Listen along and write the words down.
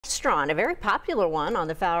restaurant, a very popular one on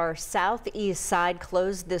the far southeast side,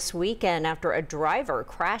 closed this weekend after a driver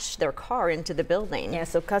crashed their car into the building. Yeah,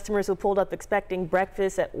 so customers who pulled up expecting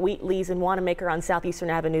breakfast at Wheatley's and Wanamaker on Southeastern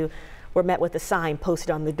Avenue were met with a sign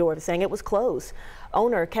posted on the door saying it was closed.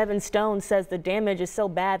 Owner Kevin Stone says the damage is so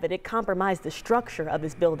bad that it compromised the structure of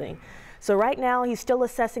his building. So right now he's still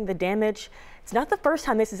assessing the damage. It's not the first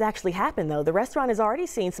time this has actually happened, though. The restaurant has already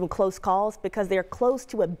seen some close calls because they're close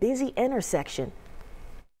to a busy intersection.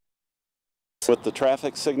 With the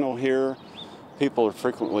traffic signal here, people are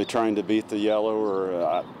frequently trying to beat the yellow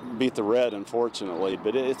or beat the red, unfortunately,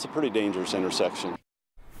 but it's a pretty dangerous intersection.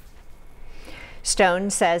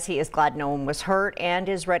 Stone says he is glad no one was hurt and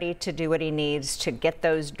is ready to do what he needs to get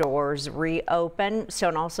those doors reopened.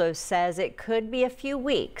 Stone also says it could be a few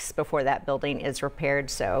weeks before that building is repaired,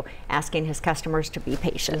 so asking his customers to be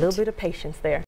patient. A little bit of patience there.